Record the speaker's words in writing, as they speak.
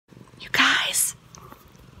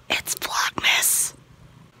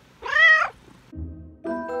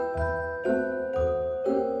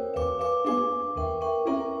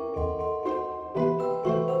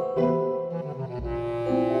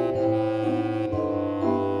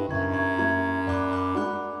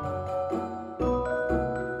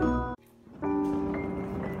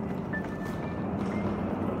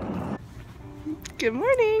Good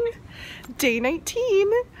morning. Day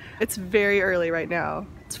 19. It's very early right now.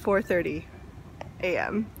 It's 4:30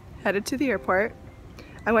 a.m. Headed to the airport.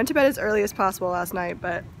 I went to bed as early as possible last night,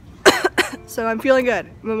 but so I'm feeling good.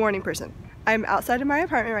 I'm a morning person. I'm outside of my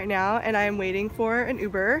apartment right now and I'm waiting for an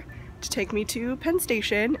Uber to take me to Penn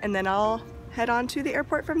Station, and then I'll head on to the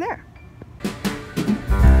airport from there.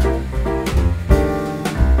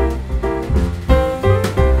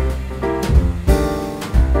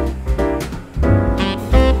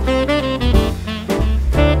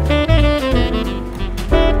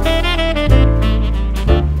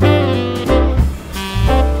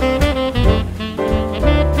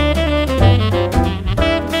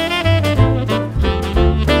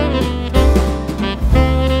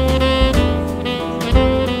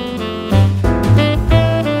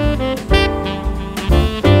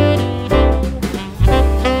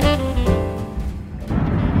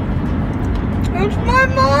 It's my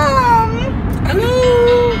mom!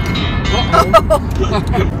 Hello!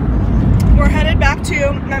 We're headed back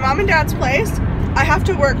to my mom and dad's place. I have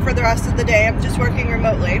to work for the rest of the day. I'm just working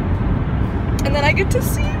remotely. And then I get to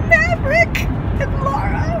see Maverick and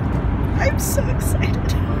Laura. I'm so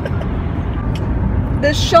excited.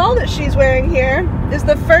 This shawl that she's wearing here is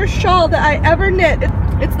the first shawl that I ever knit.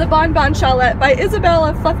 It's the Bon Bon Shawlette by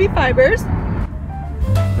Isabella Fluffy Fibers.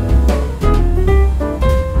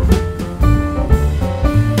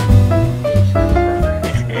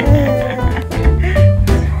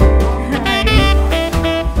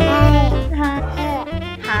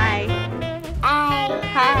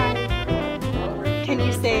 Can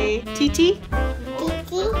you say Titi?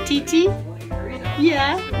 Titi? Titi?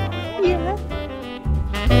 Yeah. Yeah.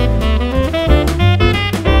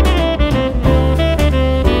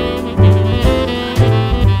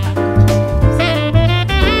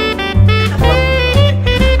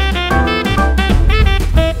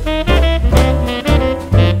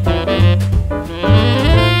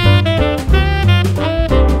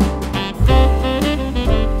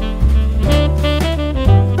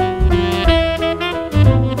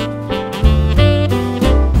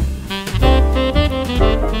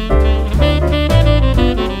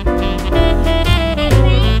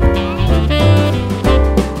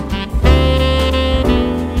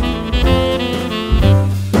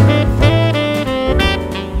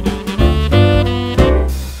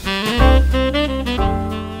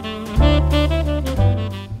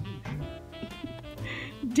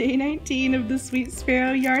 Day 19 of the Sweet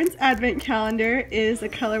Sparrow Yarns Advent Calendar is a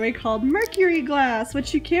colorway called Mercury Glass,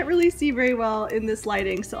 which you can't really see very well in this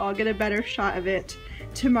lighting, so I'll get a better shot of it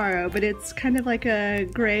tomorrow. But it's kind of like a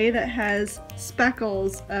gray that has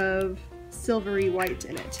speckles of silvery white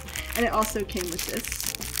in it. And it also came with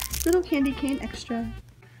this little candy cane extra.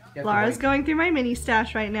 Laura's going through my mini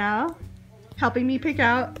stash right now, helping me pick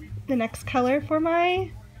out the next color for my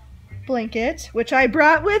blanket, which I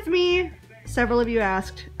brought with me. Several of you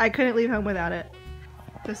asked. I couldn't leave home without it.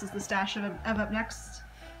 This is the stash of Up Next.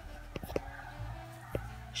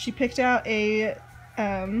 She picked out a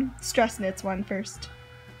stress knits one first.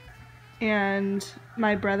 And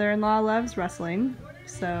my brother-in-law loves wrestling,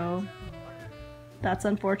 so that's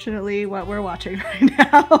unfortunately what we're watching right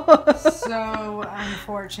now. So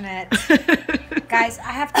unfortunate. Guys,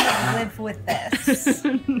 I have to live with this.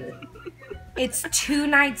 It's 2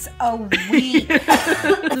 nights a week.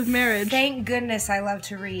 Of marriage. Thank goodness I love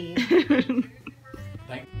to read.